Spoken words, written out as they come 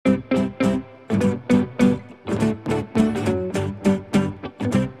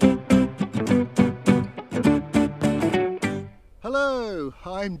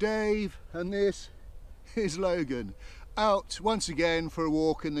Dave and this is Logan, out once again for a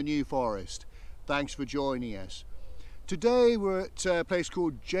walk in the New Forest. Thanks for joining us. Today we're at a place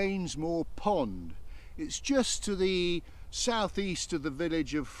called Janesmoor Pond. It's just to the southeast of the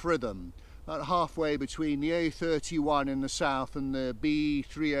village of Fritham, about halfway between the A31 in the south and the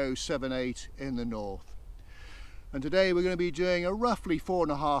B3078 in the north. And today we're going to be doing a roughly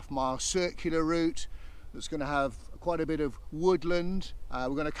 4.5 mile circular route that's going to have quite a bit of woodland. We're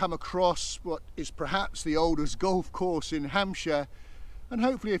going to come across what is perhaps the oldest golf course in Hampshire, and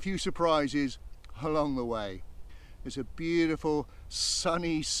hopefully a few surprises along the way. It's a beautiful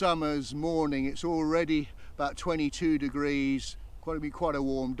sunny summer's morning. It's already about 22 degrees, going to be quite a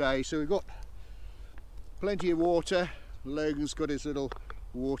warm day. So we've got plenty of water. Logan's got his little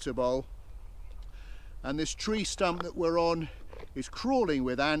water bowl. And this tree stump that we're on is crawling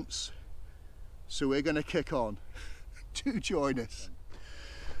with ants. So we're going to kick on. Do join us.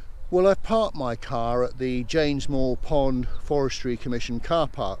 Well, I've parked my car at the Janesmoor Pond Forestry Commission car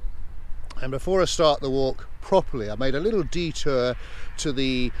park. And before I start the walk properly, I made a little detour to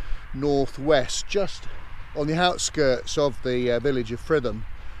the northwest, just on the outskirts of the village of Fritham,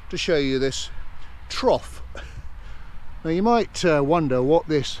 to show you this trough. Now you might wonder what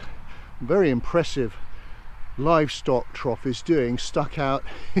this very impressive livestock trough is doing stuck out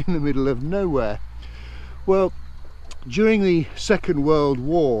in the middle of nowhere. Well, during the Second World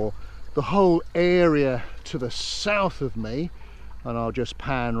War, the whole area to the south of me, and I'll just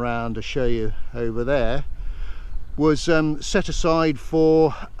pan round to show you over there, was set aside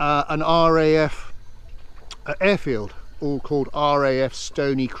for an RAF airfield, all called RAF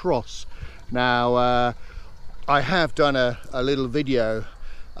Stoney Cross. Now I have done a little video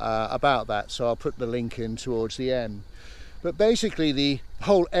about that, so I'll put the link in towards the end. But basically the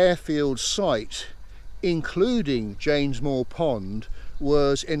whole airfield site, including Janesmoor Pond,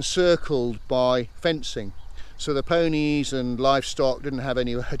 was encircled by fencing. So the ponies and livestock didn't have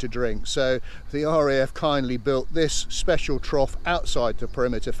anywhere to drink. So the RAF kindly built this special trough outside the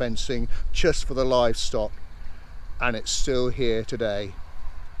perimeter fencing just for the livestock. And it's still here today.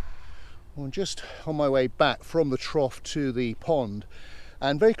 Well, I'm just on my way back from the trough to the pond.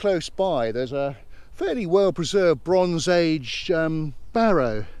 And very close by, there's a fairly well-preserved Bronze Age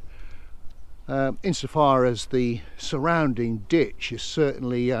barrow. Insofar as the surrounding ditch is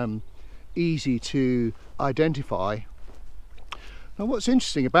certainly easy to identify. Now what's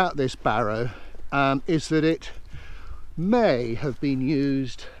interesting about this barrow is that it may have been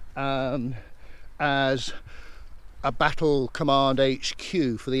used as a battle command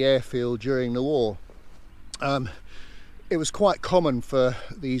HQ for the airfield during the war. It was quite common for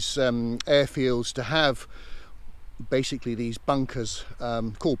these airfields to have basically these bunkers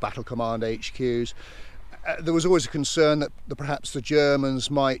called battle command HQs. There was always a concern that perhaps the Germans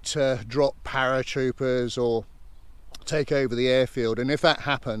might drop paratroopers or take over the airfield, and if that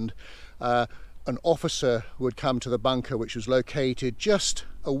happened, an officer would come to the bunker, which was located just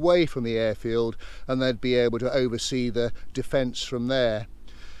away from the airfield, and they'd be able to oversee the defence from there.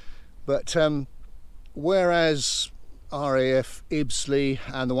 But whereas RAF Ibsley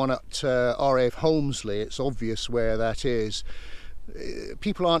and the one at RAF Holmesley, it's obvious where that is.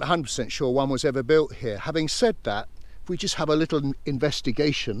 People aren't 100% sure one was ever built here. Having said that, if we just have a little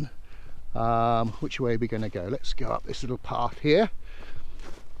investigation, which way are we going to go? Let's go up this little path here.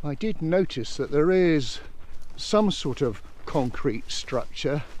 I did notice that there is some sort of concrete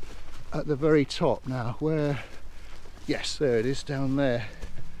structure at the very top. Now where, yes, there it is down there.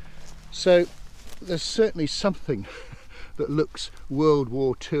 So there's certainly something that looks World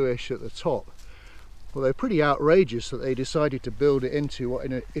War II-ish at the top. Well, they're pretty outrageous that they decided to build it into what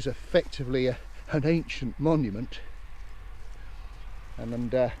is effectively an ancient monument.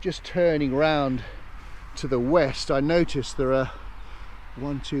 And just turning round to the west, I noticed there are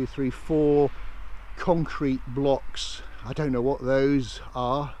 4 concrete blocks. I don't know what those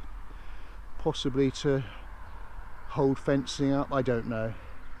are, possibly to hold fencing up, I don't know.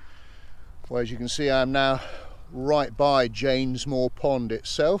 Well, as you can see, I'm now right by Janesmoor Pond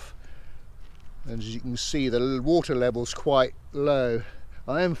itself, and as you can see, the water level's quite low.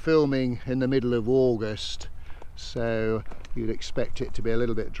 I am filming in the middle of August, so you'd expect it to be a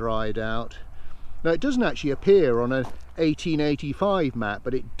little bit dried out. Now it doesn't actually appear on an 1885 map,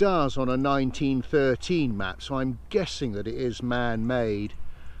 but it does on a 1913 map, so I'm guessing that it is man-made.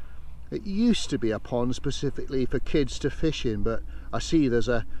 It used to be a pond specifically for kids to fish in, but I see there's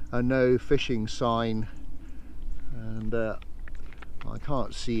a no fishing sign, and I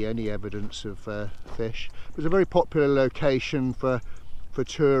can't see any evidence of fish. It's a very popular location for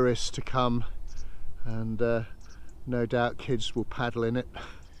tourists to come, and no doubt kids will paddle in it.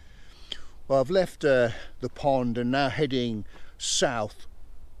 Well, I've left the pond and now heading south.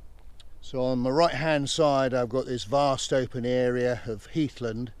 So on the right hand side I've got this vast open area of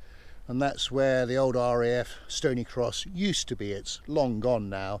heathland, and that's where the old RAF Stoney Cross used to be. It's long gone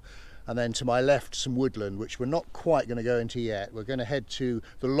now. And then to my left some woodland, which we're not quite going to go into yet. We're going to head to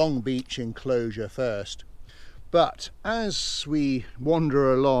the Long Beech Inclosure first. But as we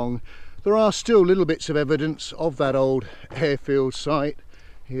wander along, there are still little bits of evidence of that old airfield site.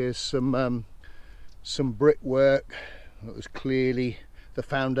 Here's some brickwork. That was clearly the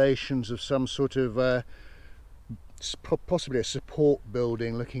foundations of some sort of possibly a support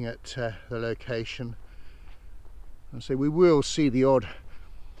building, looking at the location. And so we will see the odd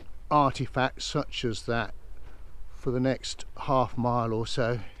artifacts such as that for the next half mile or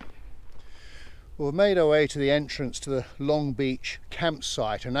so. Well, we've made our way to the entrance to the Long Beech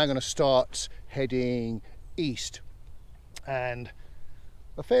campsite, and now I'm going to start heading east. And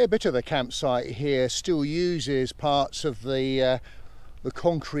a fair bit of the campsite here still uses parts of the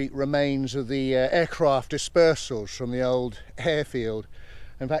concrete remains of the aircraft dispersals from the old airfield.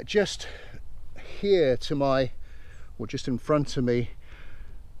 In fact, just here to my, or just in front of me,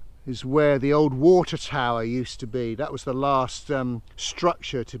 is where the old water tower used to be. That was the last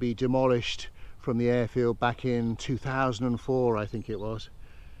structure to be demolished from the airfield back in 2004, I think it was.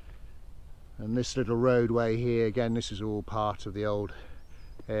 And this little roadway here, again, this is all part of the old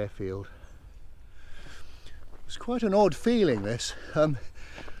airfield. It's quite an odd feeling, this. The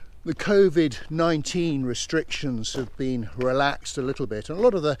COVID-19 restrictions have been relaxed a little bit, and a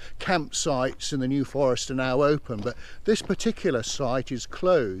lot of the campsites in the New Forest are now open, but this particular site is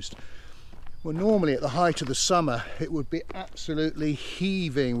closed. Well, normally at the height of the summer it would be absolutely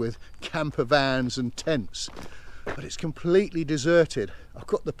heaving with camper vans and tents, but it's completely deserted. I've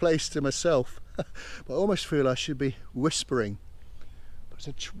got the place to myself, but I almost feel I should be whispering.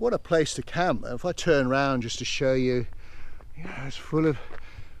 But what a place to camp. If I turn around just to show you, it's full of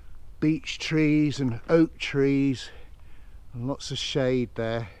beech trees and oak trees and lots of shade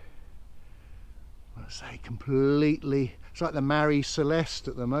there. I say completely, it's like the Mary Celeste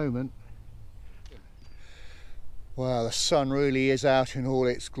at the moment. Well, the sun really is out in all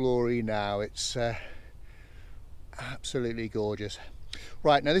its glory now. It's absolutely gorgeous.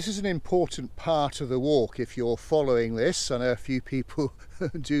 Right, now this is an important part of the walk if you're following this. I know a few people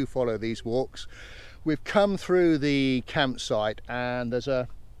do follow these walks. We've come through the campsite and there's a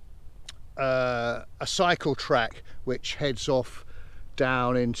cycle track which heads off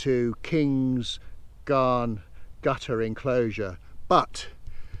down into Kings Garn Gutter Inclosure, but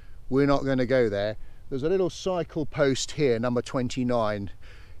we're not going to go there. There's a little cycle post here, number 29.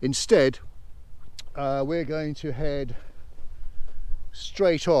 Instead, we're going to head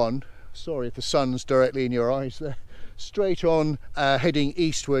straight on, sorry if the sun's directly in your eyes there, straight on, heading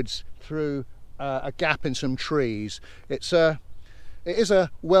eastwards through a gap in some trees. It is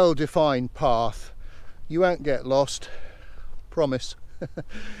a well-defined path. You won't get lost, promise.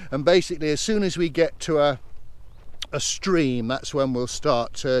 And basically as soon as we get to a stream, that's when we'll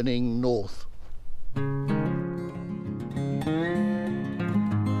start turning north.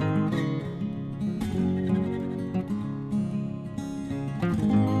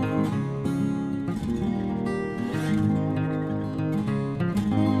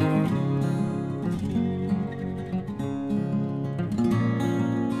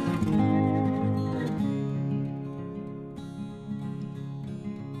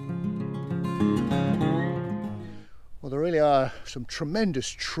 Well, there really are some tremendous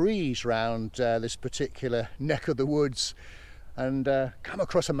trees around this particular neck of the woods, and come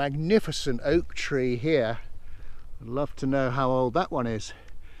across a magnificent oak tree here. I'd love to know how old that one is.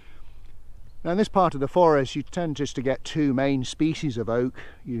 Now in this part of the forest you tend just to get two main species of oak.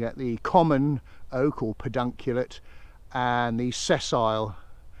 You get the common oak or pedunculate and the sessile,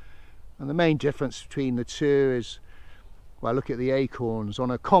 and the main difference between the two is, well, look at the acorns.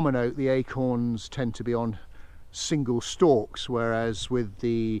 On a common oak the acorns tend to be on single stalks, whereas with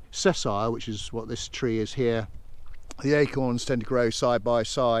the sessile, which is what this tree is here, the acorns tend to grow side by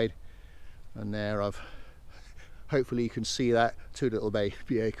side. And there, hopefully you can see that, two little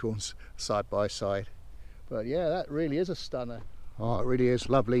baby acorns side by side. But yeah, that really is a stunner. Oh, it really is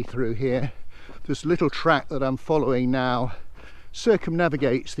lovely through here. This little track that I'm following now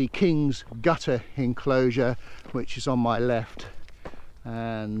circumnavigates the Kings Gutter Inclosure, which is on my left,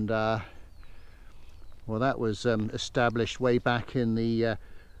 and well, that was established way back in the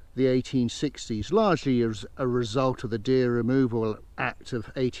 1860s, largely as a result of the Deer Removal Act of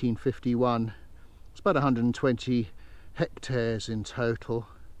 1851. It's about 120 hectares in total.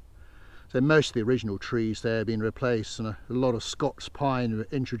 So most of the original trees there have been replaced, and a lot of Scots pine were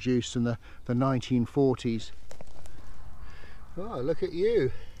introduced in the 1940s. Oh, look at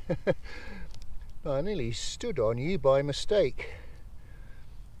you. I nearly stood on you by mistake.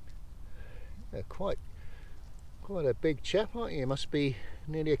 You're quite a big chap, aren't you? You must be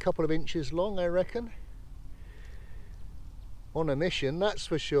nearly a couple of inches long, I reckon. On a mission, that's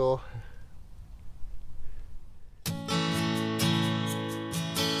for sure.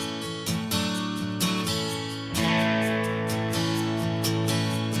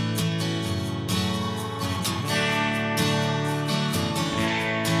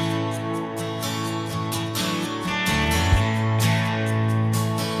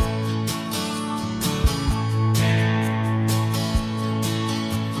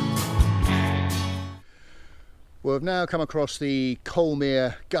 Well, we've now come across the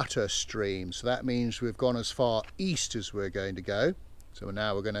Coalmeer Gutter stream, so that means we've gone as far east as we're going to go. So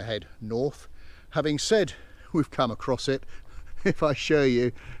now we're going to head north. Having said we've come across it, if I show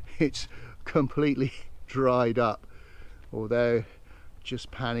you, it's completely dried up. Although,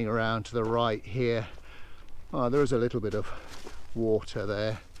 just panning around to the right here, oh, there is a little bit of water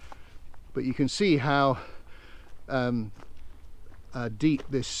there. But you can see how deep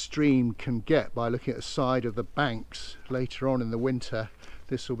this stream can get by looking at the side of the banks. Later on in the winter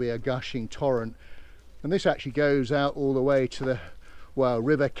this will be a gushing torrent, and this actually goes out all the way to the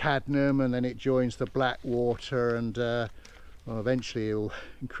River Cadnam, and then it joins the Blackwater, and well, eventually it'll,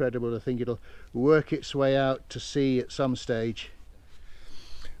 incredible to think, it'll work its way out to sea at some stage.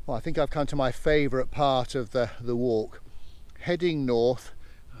 Well, I think I've come to my favourite part of the walk, heading north,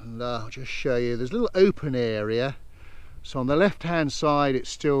 and I'll just show you. There's a little open area. So on the left hand side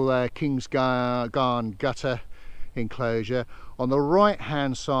it's still Kings Garn Gutter Inclosure. On the right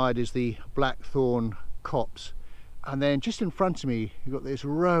hand side is the blackthorn copse, and then just in front of me you've got this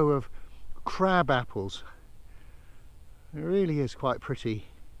row of crab apples. It really is quite pretty.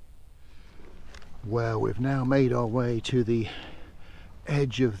 Well, we've now made our way to the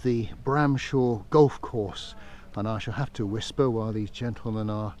edge of the Bramshaw Golf Course, and I shall have to whisper while these gentlemen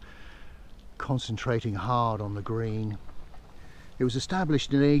are concentrating hard on the green. It was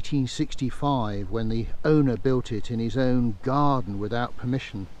established in 1865 when the owner built it in his own garden without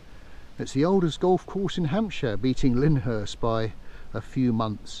permission. It's the oldest golf course in Hampshire, beating Lyndhurst by a few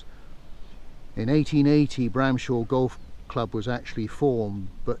months. In 1880 Bramshaw Golf Club was actually formed,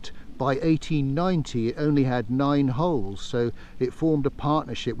 but by 1890 it only had 9 holes, so it formed a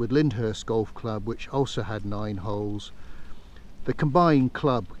partnership with Lyndhurst Golf Club, which also had 9 holes. The combined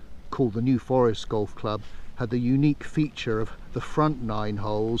club, called the New Forest Golf Club, had the unique feature of the front 9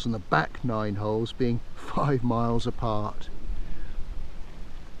 holes and the back 9 holes being 5 miles apart.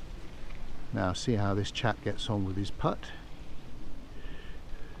 Now see how this chap gets on with his putt.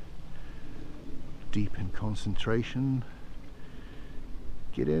 Deep in concentration.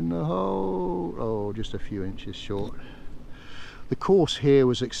 Get in the hole. Oh, just a few inches short. The course here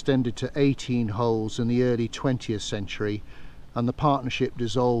was extended to 18 holes in the early 20th century, and the partnership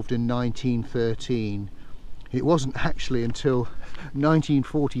dissolved in 1913. It wasn't actually until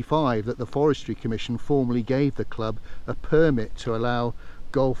 1945 that the Forestry Commission formally gave the club a permit to allow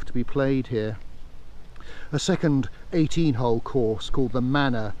golf to be played here. A second 18-hole course called the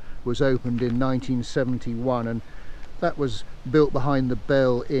Manor was opened in 1971, and that was built behind the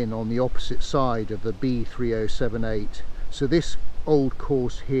Bell Inn on the opposite side of the B3078. So this old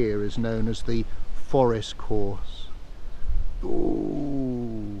course here is known as the Forest Course.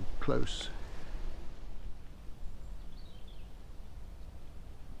 Ooh, close.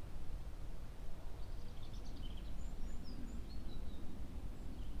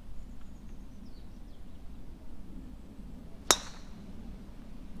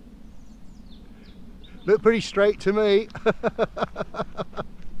 Looked pretty straight to me.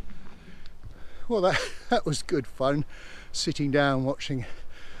 Well, that was good fun, sitting down watching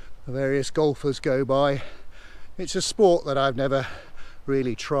the various golfers go by. It's a sport that I've never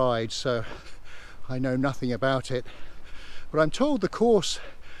really tried, so I know nothing about it. But I'm told the course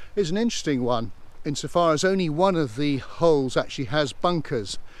is an interesting one, insofar as only one of the holes actually has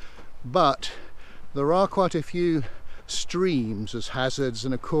bunkers. But there are quite a few streams as hazards,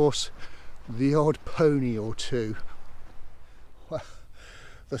 and of course the odd pony or two. Well,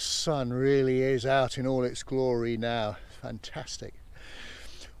 the sun really is out in all its glory now. Fantastic.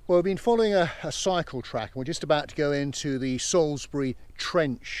 Well, we've been following a cycle track, and we're just about to go into the Salisbury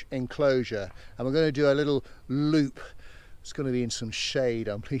Trench Inclosure, and we're going to do a little loop. It's going to be in some shade,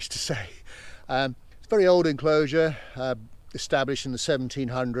 I'm pleased to say. It's a very old enclosure, established in the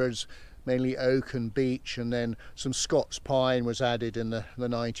 1700s, mainly oak and beech, and then some Scots pine was added in the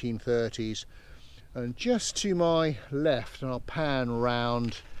 1930s. And just to my left, and I'll pan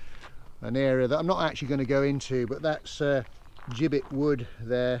round an area that I'm not actually going to go into, but that's gibbet wood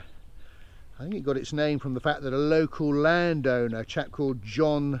there. I think it got its name from the fact that a local landowner, a chap called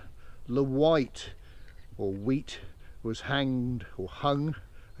John LeWhite, or Wheat, was hanged or hung.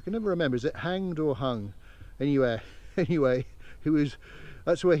 I can never remember, is it hanged or hung? Anyway,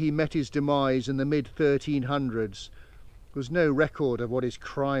 that's where he met his demise in the mid-1300s. There was no record of what his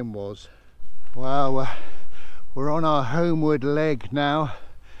crime was. Well, we're on our homeward leg now,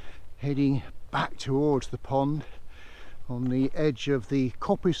 heading back towards the pond, on the edge of the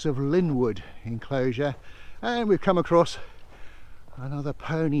Coppice of Linwood enclosure, and we've come across another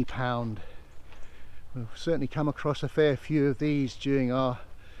pony pound. We've certainly come across a fair few of these during our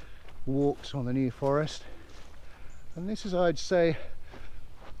walks on the New Forest, and this is, I'd say,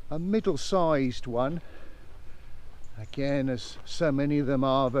 a middle-sized one. Again, as so many of them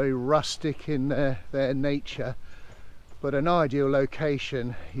are, very rustic in their nature, but an ideal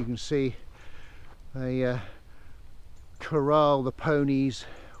location. You can see they corral the ponies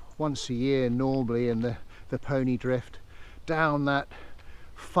once a year normally in the pony drift, down that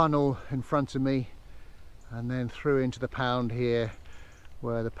funnel in front of me, and then through into the pound here,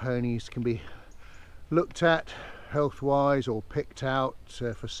 where the ponies can be looked at health-wise or picked out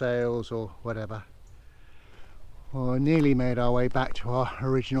for sales or whatever. Well, we nearly made our way back to our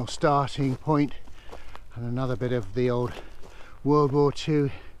original starting point, and another bit of the old World War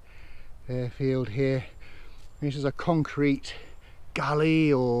II airfield here. This is a concrete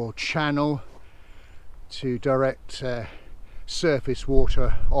gully or channel to direct surface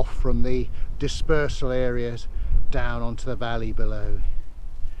water off from the dispersal areas down onto the valley below.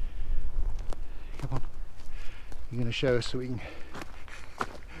 Come on, you're going to show us so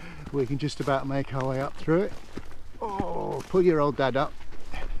we can just about make our way up through it. Oh, pull your old dad up.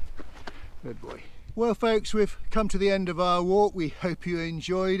 Good boy. Well folks, we've come to the end of our walk. We hope you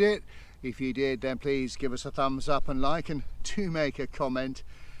enjoyed it. If you did, then please give us a thumbs up and like, and do make a comment.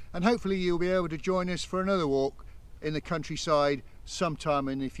 And hopefully you'll be able to join us for another walk in the countryside sometime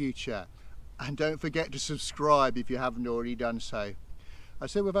in the future. And don't forget to subscribe if you haven't already done so. I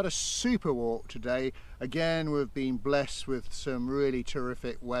said we've had a super walk today. Again, we've been blessed with some really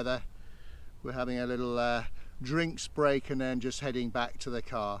terrific weather. We're having a little drinks break and then just heading back to the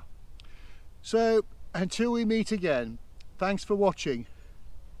car. So until we meet again, thanks for watching,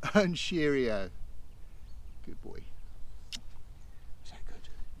 and cheerio. Good boy. Is that good?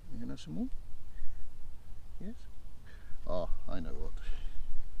 You gonna have some more? Yes? Oh, I know what.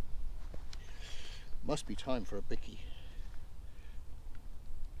 Must be time for a bicky.